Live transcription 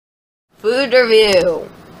food review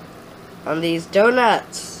on these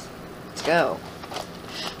donuts. Let's go.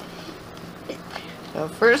 Now,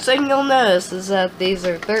 first thing you'll notice is that these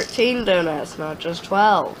are 13 donuts, not just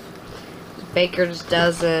 12. Baker's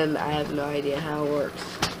dozen, I have no idea how it works.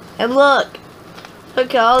 And look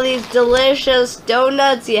at all these delicious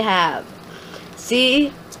donuts you have.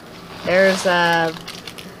 See, there's a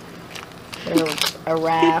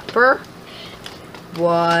wrapper.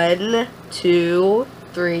 1, 2,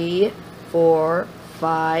 3, 4,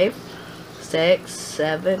 5, 6,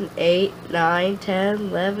 7, 8, 9, 10,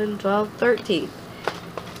 11, 12, 13.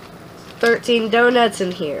 13 donuts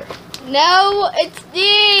in here. No, it's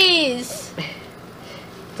these.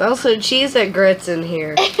 There's also Cheez-It grits in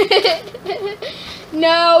here.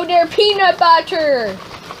 No, they're peanut butter.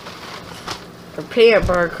 Or peanut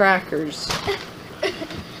butter crackers.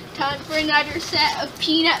 Time for another set of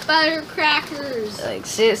peanut butter crackers. Like,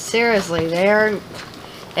 seriously, they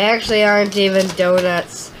actually aren't even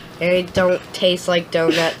donuts. They don't taste like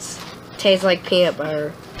donuts. Taste like peanut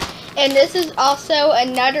butter. And this is also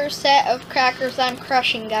another set of crackers I'm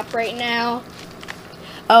crushing up right now.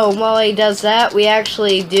 Oh, while he does that, we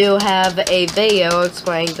actually do have a video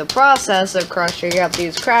explaining the process of crushing up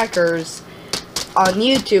these crackers on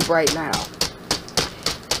YouTube right now.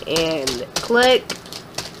 And click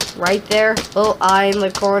right there, little eye in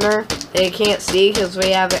the corner that you can't see because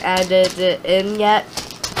we haven't added it in yet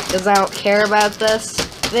because I don't care about this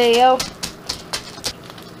video.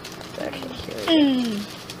 Okay, here we go.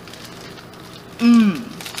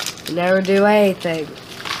 Never do anything.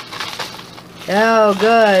 Oh,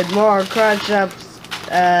 good. More crunch up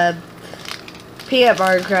peanut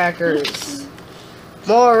butter crackers.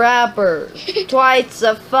 More wrappers. Twice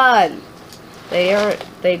the fun.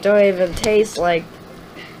 They don't even taste like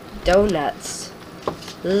donuts.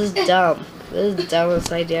 This is dumb. This is the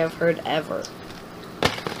dumbest idea I've heard ever.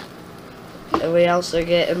 And we also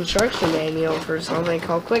get instruction manual for something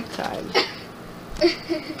called QuickTime.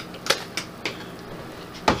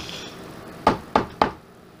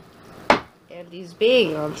 And he's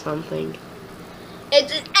being on something.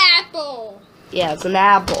 It's an apple. Yeah, it's an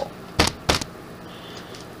apple.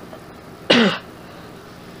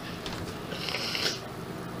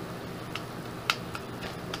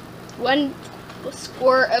 One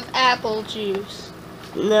squirt of apple juice.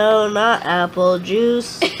 No, not apple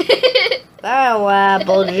juice. No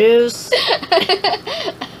apple juice.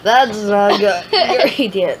 That's not a good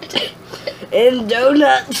ingredient. In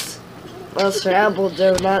donuts. Those are apple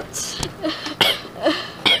donuts.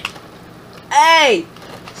 Hey!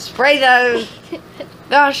 Spray that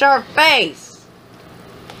gosh our face!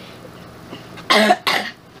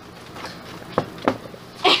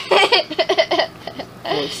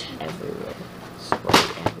 Voice everywhere. Spray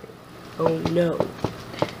everywhere. Oh no.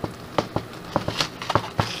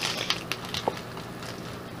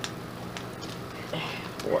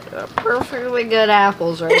 What a perfectly good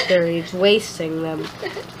apples right there. He's wasting them.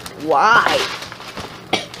 Why?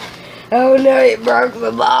 Oh no, he broke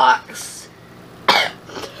the box.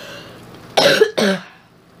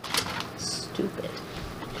 Stupid.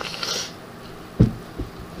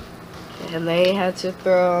 And they had to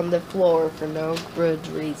throw on the floor for no good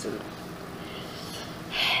reason.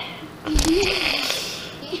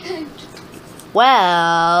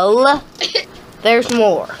 Well, there's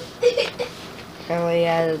more. Apparently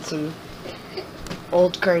added some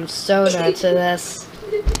old cream soda to this.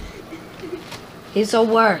 He's the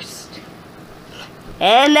worst.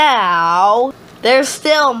 And now, there's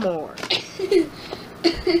still more.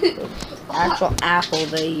 Actual apple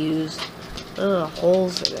they used. Ugh,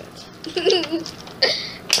 holes in it.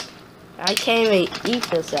 I can't even eat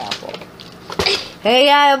this apple. Hey,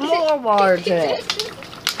 I have more water to it.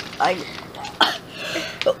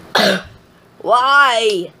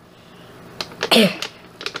 Why?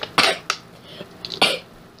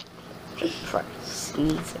 Try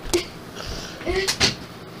sneezing.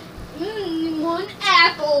 One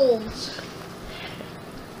apples.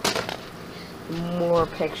 More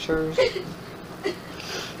pictures.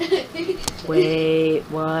 Wait,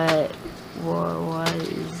 what? What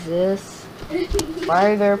is this?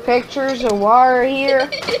 Why are there pictures of water here?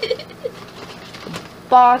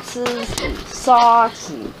 Boxes, and socks,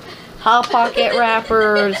 and Hot Pocket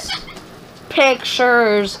wrappers,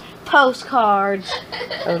 pictures, postcards.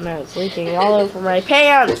 Oh no, it's leaking all over my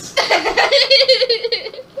pants.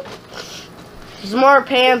 There's more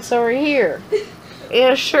pants over here.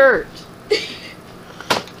 And a shirt.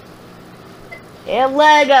 And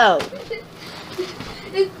Lego.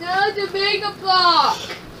 It's not a mega block.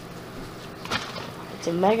 It's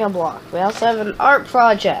a mega block. We also have an art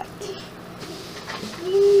project.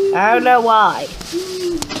 I don't know why.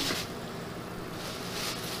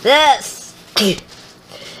 This.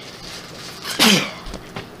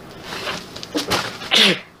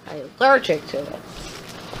 I'm allergic to it.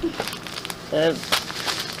 The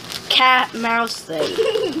cat mouse thing.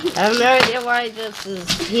 I have no idea why this is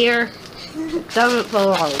here. It doesn't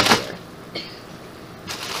belong here.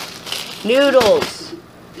 Noodles.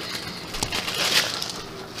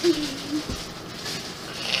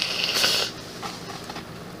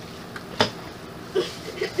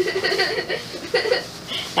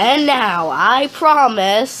 And now, I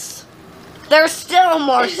promise, there's still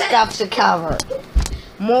more stuff to cover.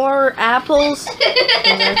 More apples.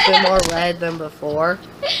 There's actually more red than before.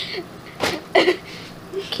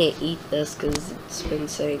 Can't eat this because it's been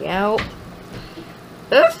sitting out.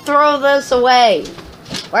 Let's throw this away.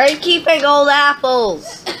 Why are you keeping old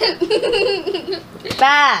apples?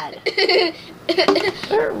 Bad.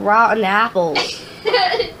 They're rotten apples.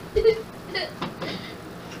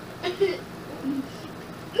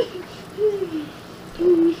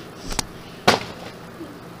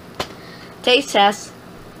 Taste test.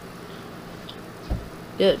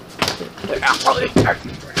 Good.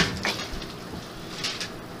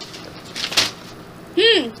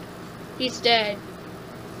 He's dead.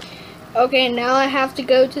 Okay, now I have to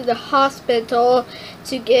go to the hospital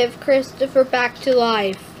to give Christopher back to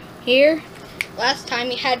life. Here, last time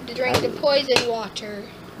he had to drink the poison water.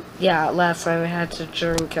 Yeah, last time I had to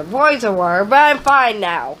drink a poison water, but I'm fine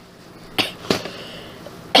now.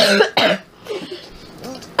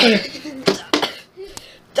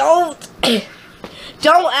 Don't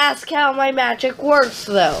ask how my magic works,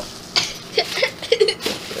 though.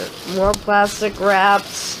 More plastic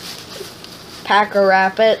wraps, Packer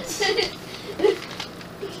Rabbits,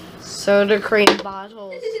 soda cream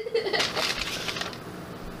bottles,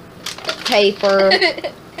 paper,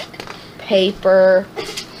 paper,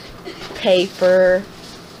 paper,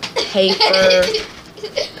 paper,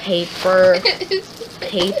 paper,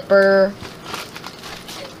 paper,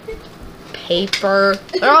 paper.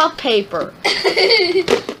 They're all paper.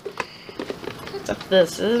 Except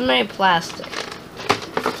this is made of plastic.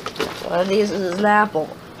 One of these is an apple.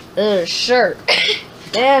 This is a shirt.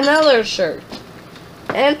 And another shirt.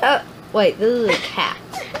 And wait, this is a cat.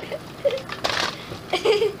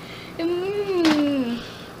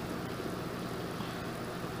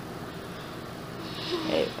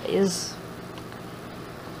 Anyways.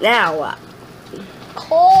 Now what?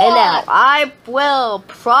 And now, I will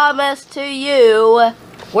promise to you,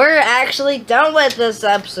 we're actually done with this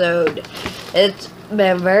episode. It's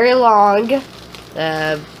been very long.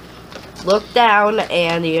 Look down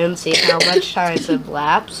and you can see how much time has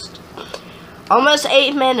elapsed. Almost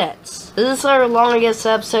 8 minutes. This is our longest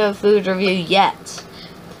episode of Food Review yet.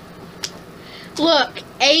 Look,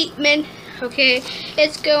 8 minutes. Okay,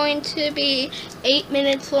 it's going to be 8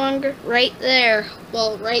 minutes longer right there.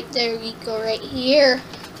 Well, right there, we go right here.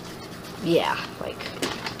 Yeah, like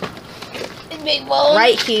Well,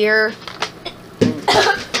 right here.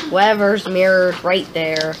 Whatever's mirrored right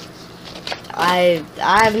there. I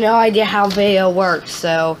have no idea how video works,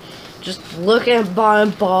 so just look at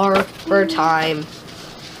bottom bar for time,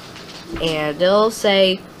 and it'll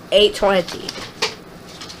say 8:20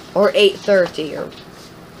 or 8:30 or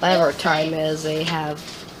whatever time it is they have.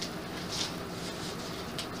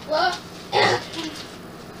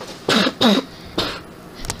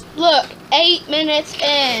 Look, 8 minutes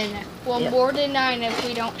in. Well, Yep. more than 9 if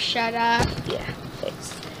we don't shut up. Yeah,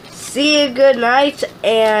 thanks. See you, good night,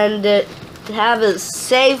 and have a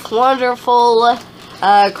safe, wonderful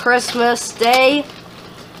Christmas day,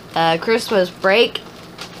 Christmas break,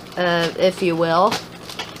 if you will,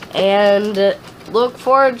 and look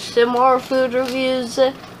forward to more food reviews.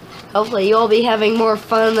 Hopefully you'll be having more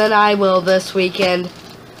fun than I will this weekend.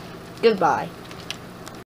 Goodbye.